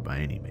neighborhood by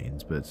any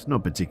means, but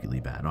not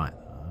particularly bad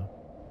either.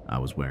 I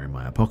was wearing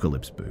my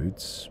apocalypse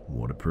boots,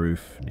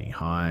 waterproof,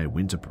 knee-high,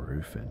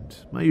 winterproof, and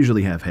I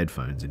usually have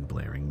headphones in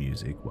blaring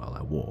music while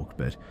I walk,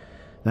 but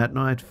that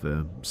night,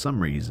 for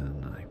some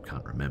reason, I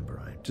can't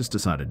remember, I just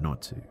decided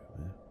not to.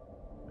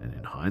 And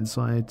in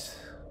hindsight,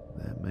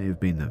 that may have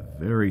been the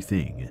very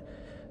thing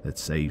that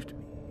saved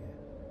me.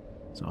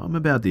 So I'm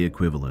about the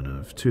equivalent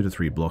of 2 to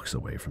 3 blocks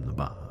away from the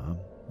bar.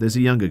 There's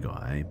a younger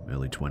guy,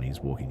 early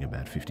 20s, walking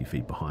about 50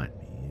 feet behind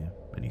me,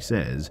 and he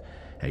says,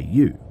 "Hey,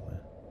 you."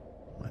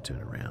 I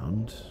turn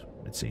around.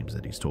 It seems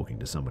that he's talking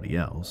to somebody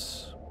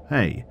else.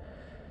 "Hey."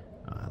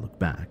 I look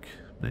back,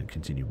 then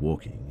continue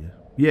walking.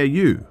 "Yeah,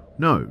 you.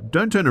 No,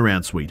 don't turn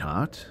around,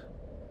 sweetheart."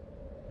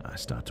 I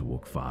start to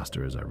walk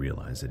faster as I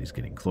realize that he's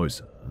getting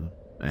closer.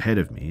 Ahead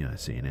of me, I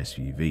see an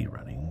SUV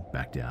running,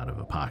 backed out of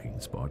a parking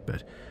spot,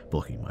 but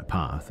blocking my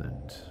path,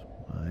 and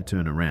I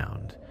turn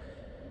around,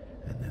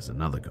 and there's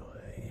another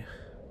guy.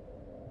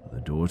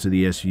 The door to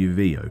the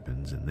SUV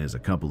opens, and there's a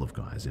couple of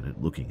guys in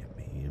it looking at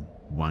me.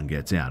 One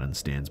gets out and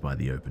stands by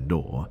the open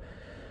door.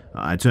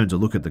 I turned to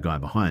look at the guy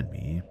behind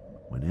me,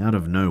 when out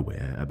of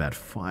nowhere, about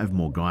 5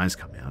 more guys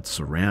come out,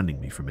 surrounding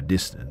me from a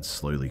distance,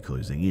 slowly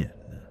closing in.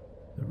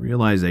 The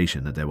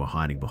realization that they were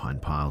hiding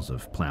behind piles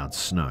of plowed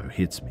snow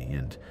hits me,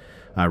 and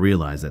I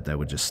realized that they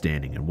were just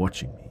standing and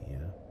watching me.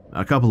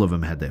 A couple of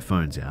them had their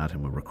phones out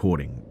and were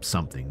recording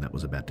something that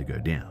was about to go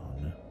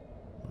down.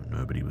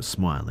 Nobody was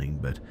smiling,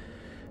 but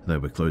they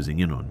were closing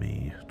in on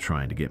me,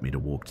 trying to get me to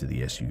walk to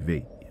the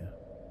SUV.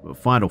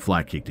 Fight or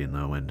flight kicked in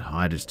though, and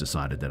I just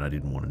decided that I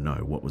didn't want to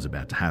know what was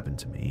about to happen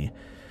to me.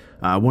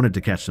 I wanted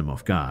to catch them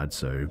off guard,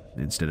 so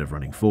instead of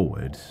running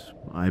forward,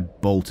 I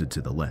bolted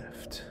to the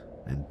left.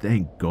 And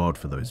thank God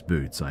for those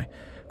boots, I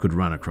could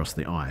run across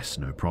the ice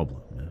no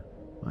problem.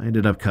 I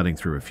ended up cutting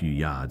through a few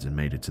yards and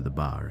made it to the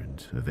bar,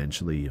 and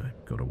eventually I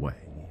got away.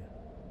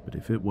 But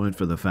if it weren't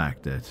for the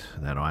fact that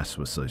that ice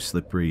was so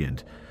slippery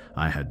and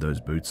I had those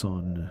boots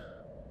on,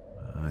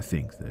 I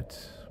think that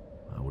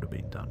I would have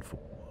been done for.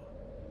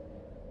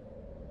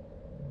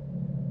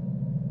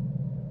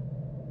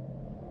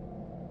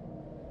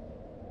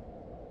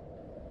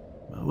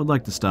 I would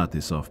like to start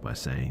this off by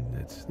saying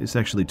that this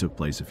actually took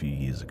place a few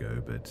years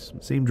ago, but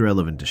it seemed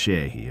relevant to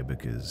share here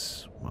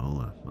because,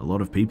 well, a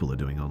lot of people are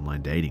doing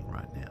online dating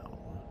right now.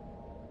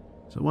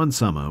 So one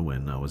summer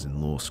when I was in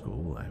law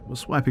school, I was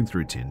swiping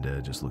through Tinder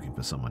just looking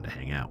for someone to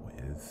hang out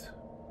with.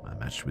 I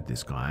matched with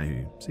this guy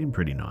who seemed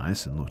pretty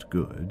nice and looked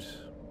good.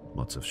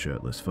 Lots of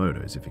shirtless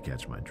photos if you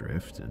catch my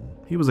drift, and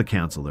he was a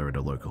counselor at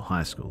a local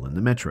high school in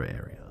the metro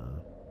area.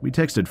 We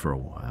texted for a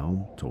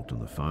while, talked on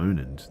the phone,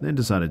 and then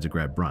decided to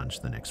grab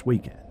brunch the next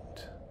weekend.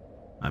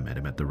 I met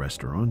him at the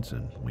restaurant,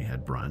 and we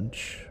had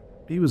brunch.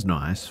 He was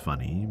nice,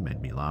 funny,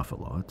 made me laugh a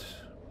lot.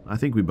 I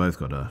think we both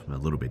got a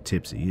little bit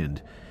tipsy,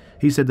 and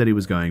he said that he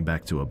was going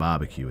back to a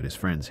barbecue at his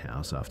friend's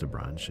house after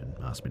brunch and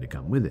asked me to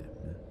come with him.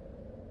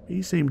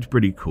 He seemed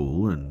pretty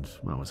cool, and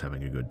I was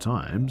having a good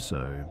time,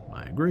 so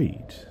I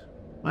agreed.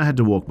 I had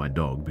to walk my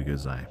dog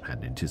because I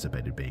hadn't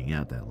anticipated being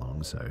out that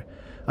long, so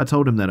I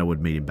told him that I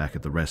would meet him back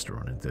at the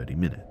restaurant in 30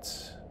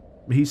 minutes.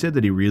 He said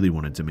that he really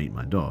wanted to meet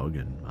my dog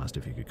and asked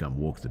if he could come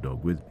walk the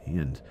dog with me,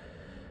 and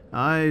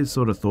I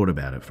sort of thought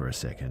about it for a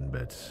second,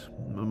 but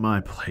my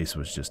place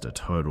was just a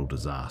total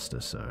disaster,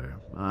 so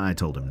I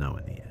told him no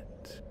in the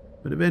end.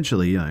 But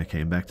eventually I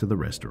came back to the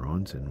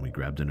restaurant and we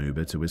grabbed an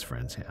Uber to his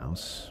friend's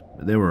house.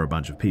 There were a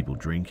bunch of people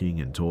drinking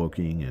and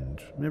talking,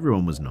 and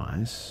everyone was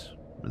nice.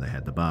 They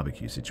had the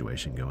barbecue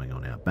situation going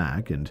on out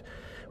back, and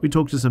we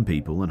talked to some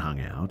people and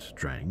hung out,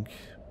 drank.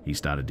 He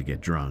started to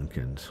get drunk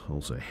and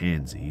also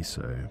handsy,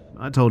 so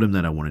I told him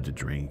that I wanted to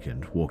drink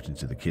and walked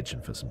into the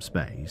kitchen for some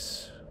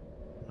space.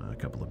 A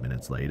couple of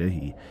minutes later,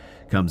 he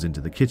comes into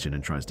the kitchen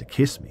and tries to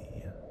kiss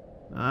me.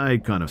 I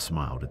kind of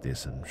smiled at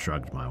this and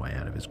shrugged my way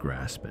out of his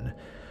grasp, and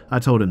I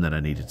told him that I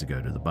needed to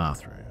go to the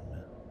bathroom.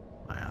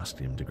 I asked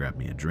him to grab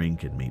me a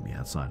drink and meet me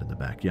outside in the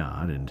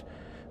backyard, and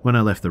when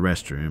I left the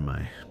restroom,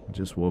 I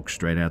just walked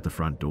straight out the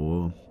front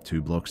door,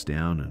 2 blocks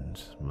down, and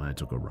I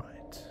took a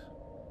right.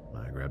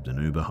 I grabbed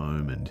an Uber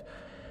home, and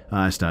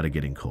I started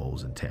getting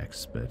calls and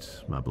texts,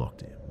 but I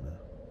blocked him.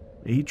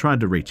 He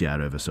tried to reach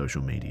out over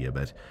social media,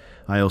 but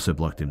I also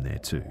blocked him there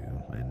too,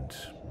 and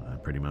I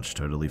pretty much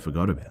totally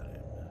forgot about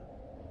him.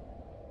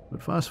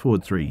 But fast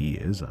forward 3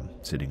 years, I'm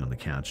sitting on the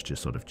couch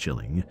just sort of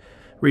chilling,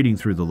 reading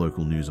through the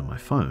local news on my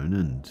phone,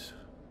 and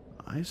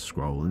I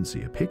scroll and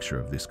see a picture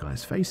of this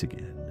guy's face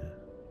again.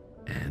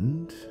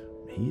 And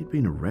he had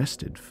been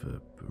arrested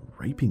for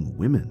raping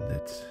women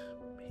that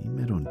he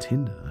met on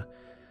Tinder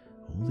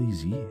all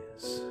these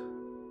years.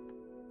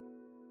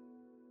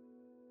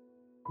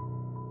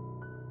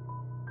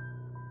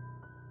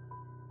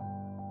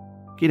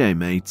 G'day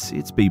mates,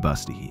 it's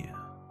B-Buster here.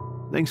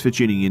 Thanks for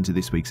tuning in to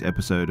this week's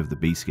episode of the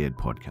Be Scared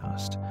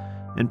podcast.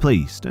 And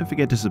please, don't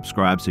forget to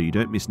subscribe so you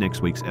don't miss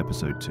next week's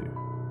episode too.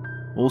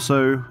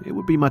 Also, it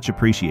would be much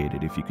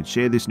appreciated if you could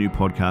share this new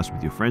podcast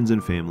with your friends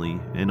and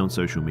family and on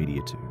social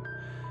media too.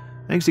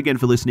 Thanks again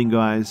for listening,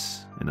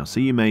 guys, and I'll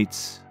see you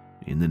mates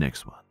in the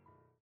next one.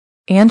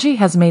 Angie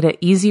has made it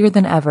easier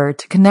than ever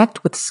to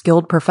connect with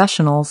skilled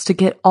professionals to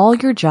get all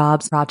your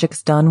jobs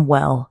projects done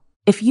well.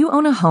 If you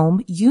own a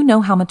home, you know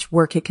how much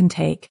work it can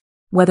take,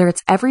 whether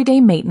it's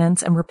everyday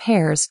maintenance and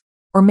repairs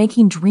or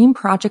making dream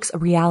projects a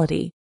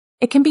reality.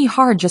 It can be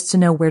hard just to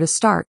know where to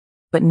start,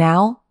 but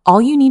now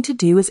all you need to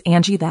do is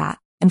Angie that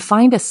and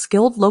find a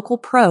skilled local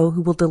pro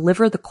who will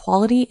deliver the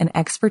quality and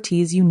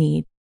expertise you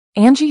need.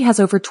 Angie has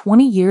over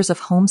 20 years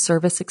of home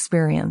service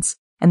experience,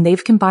 and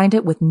they've combined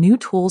it with new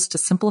tools to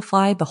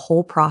simplify the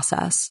whole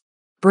process.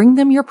 Bring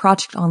them your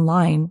project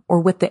online or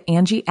with the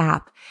Angie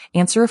app,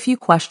 answer a few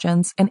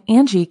questions, and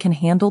Angie can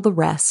handle the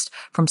rest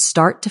from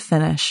start to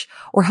finish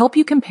or help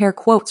you compare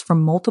quotes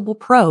from multiple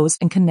pros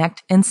and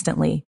connect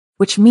instantly,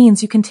 which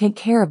means you can take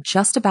care of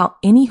just about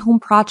any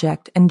home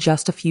project in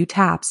just a few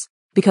taps.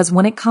 Because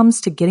when it comes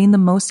to getting the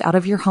most out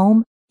of your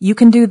home, you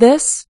can do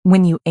this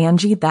when you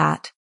Angie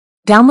that.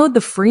 Download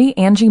the free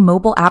Angie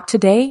mobile app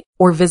today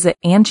or visit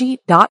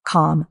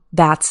Angie.com.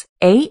 That's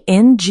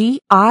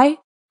ANGI.com.